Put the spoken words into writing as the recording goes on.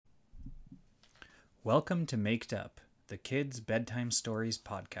Welcome to Maked Up, the Kids Bedtime Stories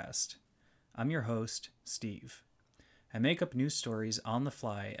podcast. I'm your host, Steve. I make up new stories on the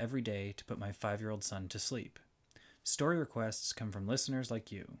fly every day to put my 5-year-old son to sleep. Story requests come from listeners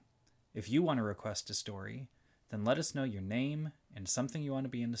like you. If you want to request a story, then let us know your name and something you want to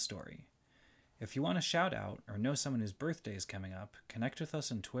be in the story. If you want a shout out or know someone whose birthday is coming up, connect with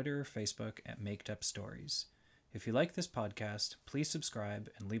us on Twitter or Facebook at Maked Up Stories. If you like this podcast, please subscribe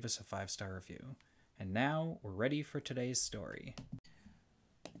and leave us a 5-star review. And now we're ready for today's story.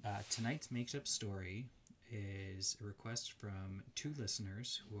 Tonight's Maked Up story is a request from two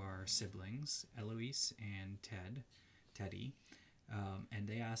listeners who are siblings, Eloise and Teddy. And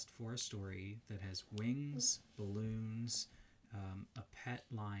they asked for a story that has wings, balloons, a pet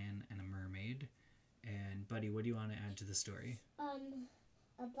lion, and a mermaid. And Buddy, what do you want to add to the story?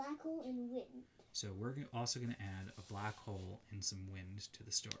 A black hole and wind. So we're also going to add a black hole and some wind to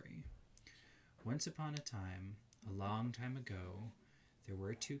the story. Once upon a time, a long time ago, there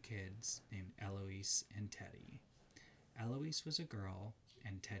were two kids named Eloise and Teddy. Eloise was a girl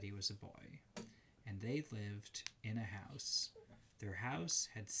and Teddy was a boy, and they lived in a house. Their house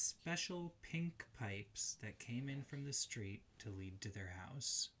had special pink pipes that came in from the street to lead to their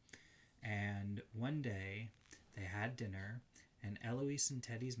house. And one day, they had dinner, and Eloise and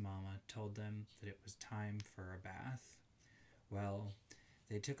Teddy's mama told them that it was time for a bath. Well,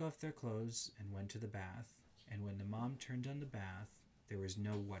 they took off their clothes and went to the bath, and when the mom turned on the bath, there was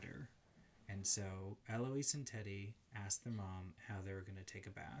no water. And so Eloise and Teddy asked their mom how they were going to take a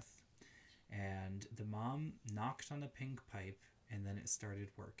bath. And the mom knocked on the pink pipe, and then it started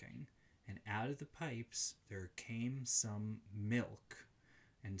working. And out of the pipes, there came some milk.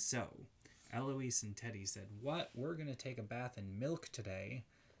 And so Eloise and Teddy said, "What? We're going to take a bath in milk today?"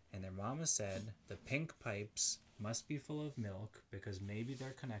 And their mama said, "The pink pipes must be full of milk because maybe they're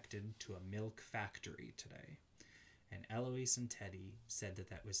connected to a milk factory today." And Eloise and Teddy said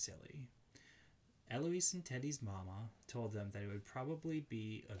that was silly. Eloise and Teddy's mama told them that it would probably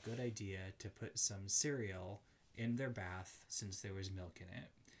be a good idea to put some cereal in their bath since there was milk in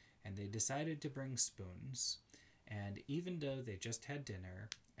it. And they decided to bring spoons. And even though they just had dinner,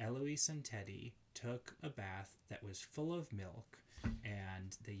 Eloise and Teddy took a bath that was full of milk,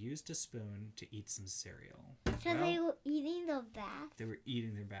 and they used a spoon to eat some cereal. So they were eating the bath? They were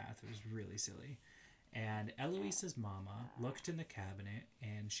eating their bath. It was really silly. And Eloise's mama looked in the cabinet,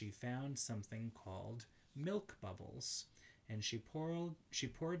 and she found something called milk bubbles. And she poured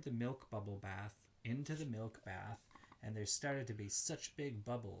the milk bubble bath into the milk bath, and there started to be such big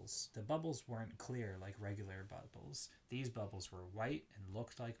bubbles. The bubbles weren't clear like regular bubbles. These bubbles were white and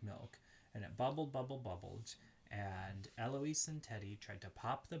looked like milk, and it bubbled, and Eloise and Teddy tried to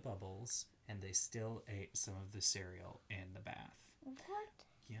pop the bubbles, and they still ate some of the cereal in the bath. What?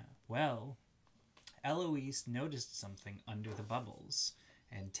 Yeah. Well, Eloise noticed something under the bubbles,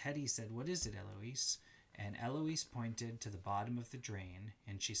 and Teddy said, "What is it, Eloise?" And Eloise pointed to the bottom of the drain,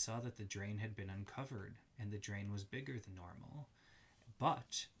 and she saw that the drain had been uncovered, and the drain was bigger than normal.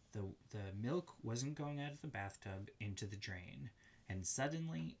 But the milk wasn't going out of the bathtub into the drain. And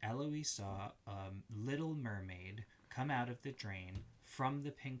suddenly, Eloise saw a little mermaid come out of the drain from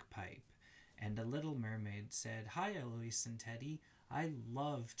the pink pipe. And the little mermaid said, "Hi, Eloise and Teddy. I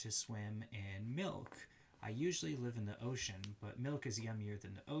love to swim in milk. I usually live in the ocean, but milk is yummier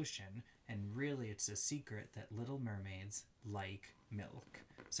than the ocean, and really it's a secret that little mermaids like milk.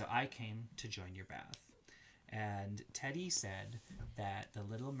 So I came to join your bath." And Teddy said that the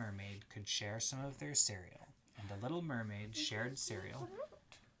little mermaid could share some of their cereal. And the little mermaid shared cereal,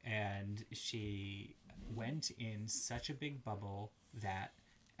 and she went in such a big bubble that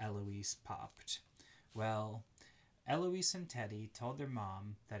Eloise popped. Well, Eloise and Teddy told their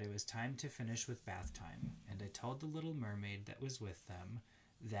mom that it was time to finish with bath time, and they told the little mermaid that was with them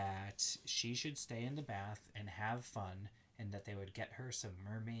that she should stay in the bath and have fun, and that they would get her some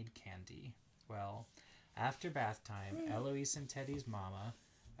mermaid candy. Well, after bath time, Eloise and Teddy's mama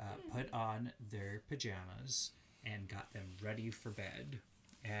put on their pajamas and got them ready for bed,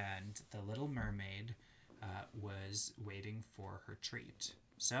 and the little mermaid was waiting for her treat.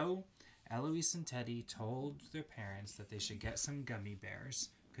 So Eloise and Teddy told their parents that they should get some gummy bears,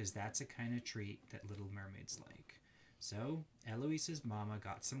 because that's a kind of treat that little mermaids like. So Eloise's mama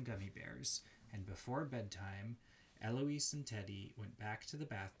got some gummy bears, and before bedtime, Eloise and Teddy went back to the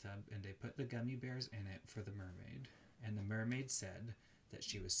bathtub, and they put the gummy bears in it for the mermaid. And the mermaid said that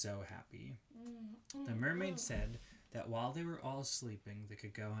she was so happy. The mermaid said that while they were all sleeping, they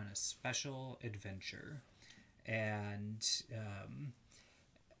could go on a special adventure. And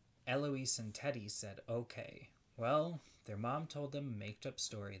Eloise and Teddy said, "Okay." Well, their mom told them a made-up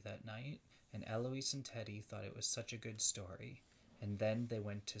story that night, and Eloise and Teddy thought it was such a good story, and then they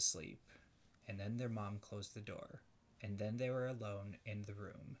went to sleep, and then their mom closed the door, and then they were alone in the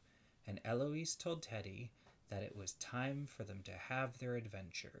room, and Eloise told Teddy that it was time for them to have their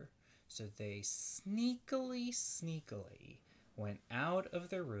adventure, so they sneakily went out of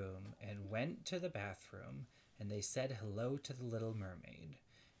the room and went to the bathroom, and they said hello to the Little Mermaid,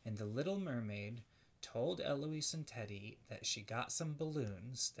 and the Little Mermaid told Eloise and Teddy that she got some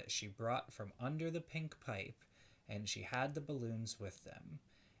balloons that she brought from under the pink pipe, and she had the balloons with them.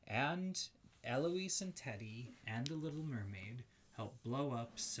 And Eloise and Teddy and the Little Mermaid helped blow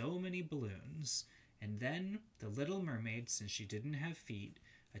up so many balloons, and then the Little Mermaid, since she didn't have feet,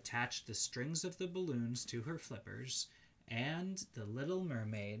 attached the strings of the balloons to her flippers, and the Little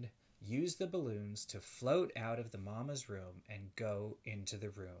Mermaid used the balloons to float out of the mama's room and go into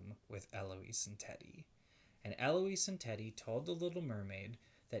the room with Eloise and Teddy. And Eloise and Teddy told the Little Mermaid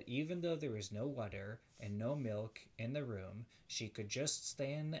that even though there was no water and no milk in the room, she could just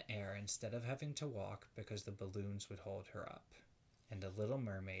stay in the air instead of having to walk because the balloons would hold her up. And the Little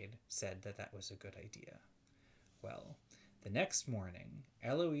Mermaid said that that was a good idea. Well, the next morning,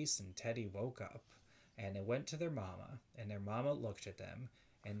 Eloise and Teddy woke up and they went to their mama, and their mama looked at them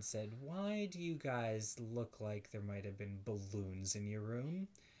and said, "Why do you guys look like there might have been balloons in your room?"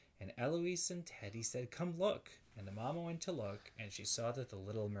 And Eloise and Teddy said, "Come look." And the mama went to look, and she saw that the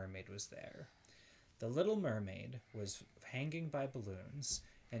Little Mermaid was there. The Little Mermaid was hanging by balloons,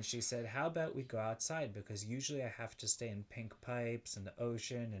 and she said, "How about we go outside, because usually I have to stay in pink pipes and the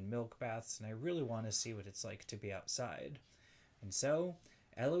ocean and milk baths, and I really want to see what it's like to be outside." And so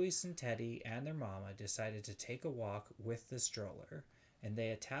Eloise and Teddy and their mama decided to take a walk with the stroller, and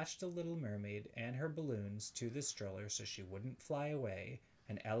they attached the Little Mermaid and her balloons to the stroller so she wouldn't fly away,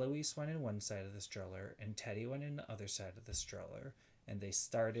 and Eloise went in one side of the stroller and Teddy went in the other side of the stroller, and they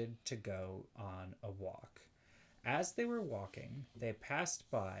started to go on a walk. As they were walking, they passed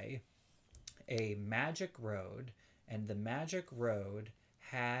by a magic road, and the magic road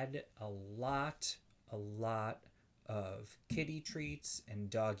had a lot of kitty treats and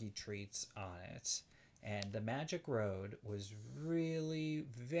doggy treats on it. And the magic road was really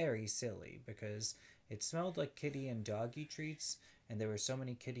very silly because it smelled like kitty and doggy treats, and there were so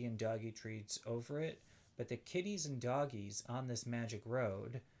many kitty and doggy treats over it. But the kitties and doggies on this magic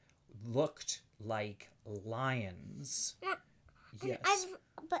road looked like lions. Yes.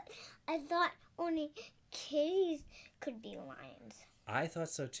 But I thought only kitties could be lions. I thought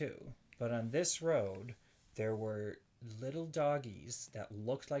so too. But on this road, there were little doggies that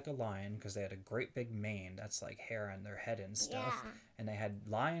looked like a lion because they had a great big mane that's like hair on their head and stuff. Yeah. And they had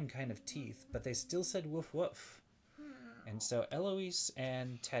lion kind of teeth, but they still said woof woof. And so Eloise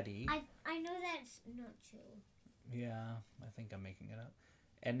and Teddy... I know that's not true. Yeah, I think I'm making it up.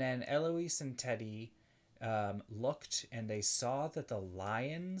 And then Eloise and Teddy looked, and they saw that the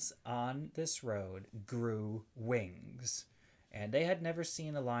lions on this road grew wings. And they had never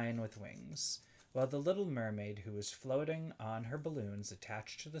seen a lion with wings. Well, the Little Mermaid, who was floating on her balloons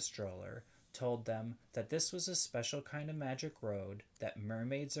attached to the stroller, told them that this was a special kind of magic road that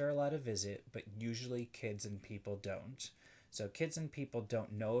mermaids are allowed to visit, but usually kids and people don't. So kids and people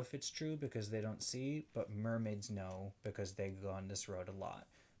don't know if it's true because they don't see, but mermaids know because they go on this road a lot.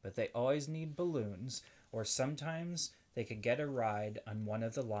 But they always need balloons, or sometimes they could get a ride on one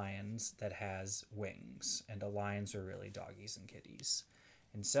of the lions that has wings. And the lions are really doggies and kitties.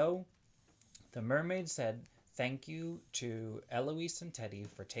 And so the mermaid said thank you to Eloise and Teddy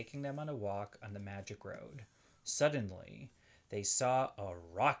for taking them on a walk on the magic road. Suddenly, they saw a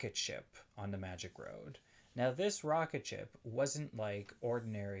rocket ship on the magic road. Now, this rocket ship wasn't like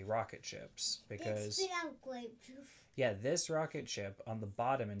ordinary rocket ships because... It spit out grape juice. Yeah, this rocket ship on the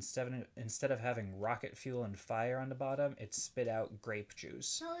bottom, instead of having rocket fuel and fire on the bottom, it spit out grape juice.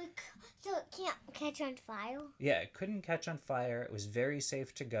 So it can't catch on fire? Yeah, it couldn't catch on fire. It was very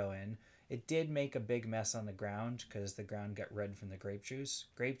safe to go in. It did make a big mess on the ground because the ground got red from the grape juice.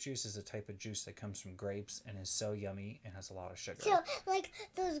 Grape juice is a type of juice that comes from grapes and is so yummy and has a lot of sugar. So, like,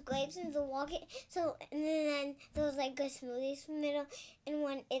 those grapes in the rocket, and then there was, like, a smoothie in the middle, and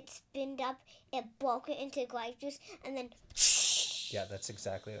when it spinned up, it broke it into grape juice, and then... Yeah, that's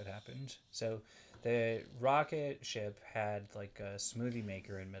exactly what happened. So, the rocket ship had, like, a smoothie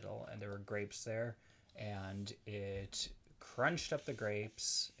maker in the middle, and there were grapes there, and it crunched up the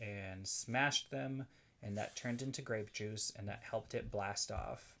grapes and smashed them, and that turned into grape juice, and that helped it blast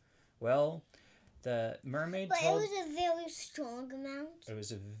off. Well, the mermaid But it was a very strong amount. It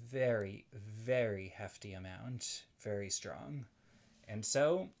was a very, very hefty amount. Very strong. And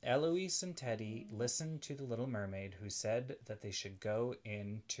so Eloise and Teddy listened to the Little Mermaid, who said that they should go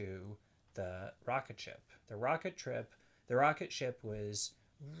into the rocket ship. The rocket ship was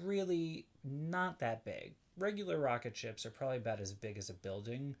really not that big. Regular rocket ships are probably about as big as a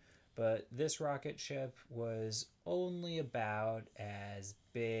building, but this rocket ship was only about as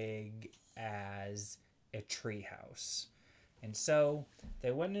big as a treehouse. And so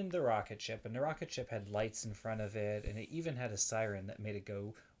they went into the rocket ship, and the rocket ship had lights in front of it, and it even had a siren that made it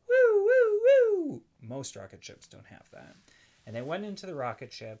go woo, woo, woo. Most rocket ships don't have that. And they went into the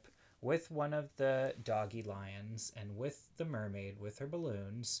rocket ship with one of the doggy lions and with the mermaid with her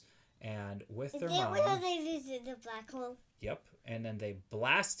balloons and with their mom. Where they visit the black hole? Yep. And then they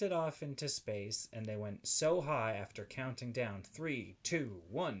blasted off into space, and they went so high after counting down 3, 2,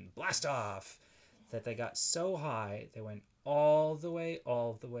 1, blast off, that they got so high they went all the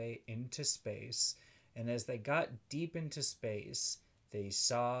way into space. And as they got deep into space, they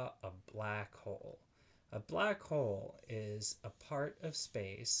saw a black hole. A black hole is a part of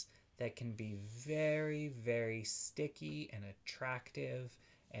space that can be very, very sticky and attractive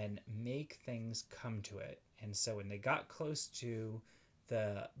and make things come to it. And so when they got close to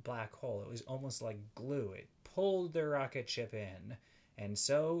the black hole, it was almost like glue. It pulled their rocket ship in. And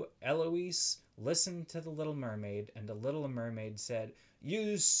so Eloise listened to the Little Mermaid, and the Little Mermaid said,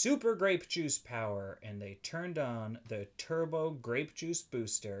 "Use super grape juice power." And they turned on the turbo grape juice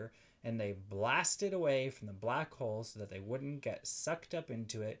booster, and they blasted away from the black hole so that they wouldn't get sucked up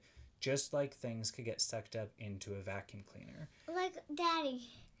into it, just like things could get sucked up into a vacuum cleaner. Like, Daddy.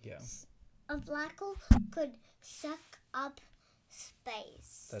 Yeah. A black hole could suck up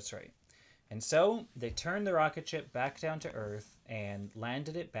space. That's right. And so they turned the rocket ship back down to Earth and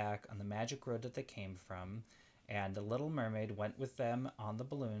landed it back on the magic road that they came from. And the Little Mermaid went with them on the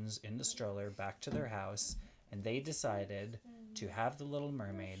balloons in the stroller back to their house. And they decided to have the Little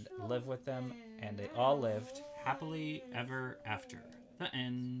Mermaid live with them. And they all lived happily ever after. The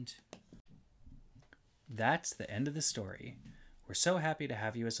end. That's the end of the story. We're so happy to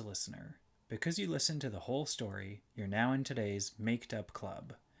have you as a listener. Because you listened to the whole story, you're now in today's Maked Up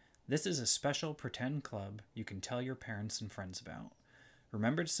Club. This is a special pretend club you can tell your parents and friends about.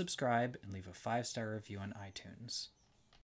 Remember to subscribe and leave a 5-star review on iTunes.